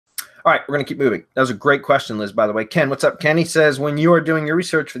All right, we're going to keep moving. That was a great question, Liz, by the way. Ken, what's up? Kenny says, when you are doing your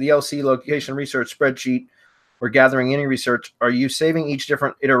research for the ELC Location Research spreadsheet or gathering any research, are you saving each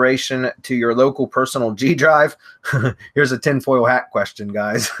different iteration to your local personal GDrive? Here's a tinfoil hat question,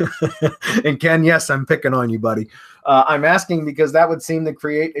 guys. And Ken, yes, I'm picking on you, buddy. I'm asking because that would seem to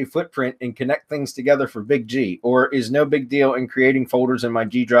create a footprint and connect things together for BigG, or is no big deal in creating folders in my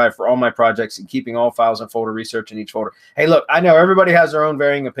GDrive for all my projects and keeping all files and folder research in each folder. Hey, look, I know everybody has their own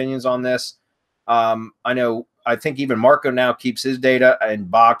varying opinions on this. I think even Marco now keeps his data in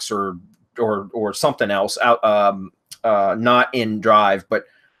Box or something else out, not in Drive, but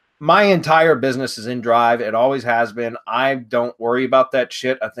my entire business is in Drive. It always has been. I don't worry about that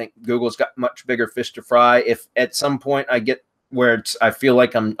shit. I think Google's got much bigger fish to fry. If at some point I get where I feel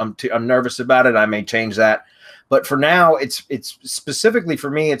like I'm nervous about it, I may change that. But for now, it's specifically for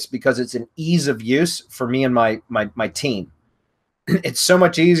me, it's because it's an ease of use for me and my team. It's so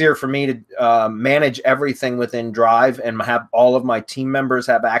much easier for me to manage everything within Drive and have all of my team members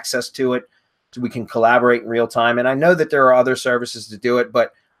have access to it so we can collaborate in real time. And I know that there are other services to do it,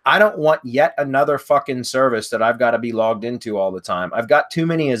 but I don't want yet another fucking service that I've got to be logged into all the time. I've got too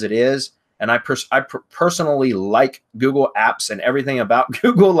many as it is. And I personally like Google Apps and everything about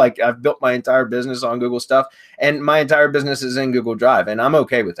Google. Like, I've built my entire business on Google stuff, and my entire business is in Google Drive, and I'm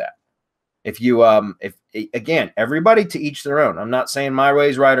okay with that. If you, again, everybody to each their own. I'm not saying my way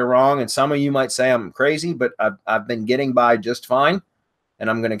is right or wrong, and some of you might say I'm crazy, but I've been getting by just fine, and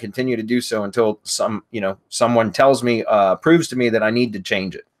I'm going to continue to do so until someone tells me, proves to me that I need to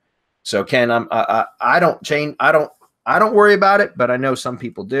change it. So Ken, I don't worry about it, but I know some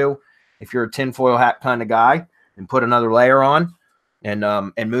people do. If you're a tinfoil hat kind of guy, and put another layer on,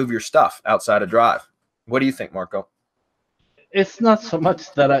 and move your stuff outside of Drive. What do you think, Marco? It's not so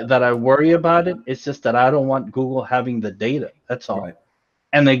much that I worry about it. It's just that I don't want Google having the data. That's all. Right.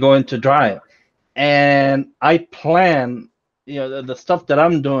 And they go into Drive, and I plan. The stuff that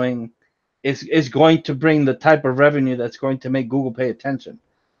I'm doing is going to bring the type of revenue that's going to make Google pay attention.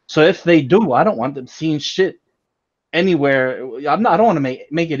 So if they do, I don't want them seeing shit anywhere. I don't want to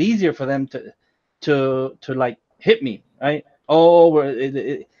make it easier for them to like hit me, right?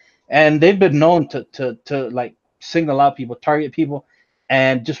 And they've been known to like signal out people, target people,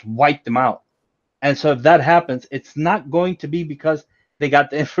 and just wipe them out. And so if that happens, it's not going to be because they got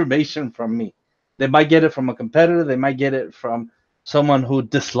the information from me. They might get it from a competitor. They might get it from someone who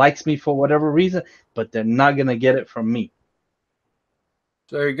dislikes me for whatever reason, but they're not going to get it from me.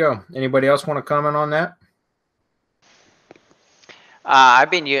 So there you go. Anybody else want to comment on that? I've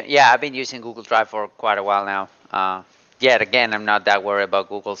been using Google Drive for quite a while now. Yet again, I'm not that worried about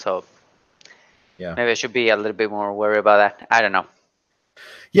Google, so yeah, maybe I should be a little bit more worried about that. I don't know.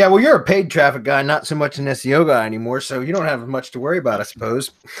 Yeah, well, you're a paid traffic guy, not so much an SEO guy anymore, so you don't have much to worry about, I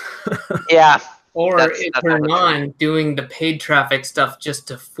suppose. Yeah. Or if you're not doing the paid traffic stuff just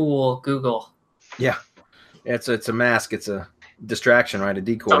to fool Google. Yeah, it's a mask. It's a distraction, right? A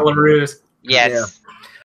decoy. It's all a ruse. Yes.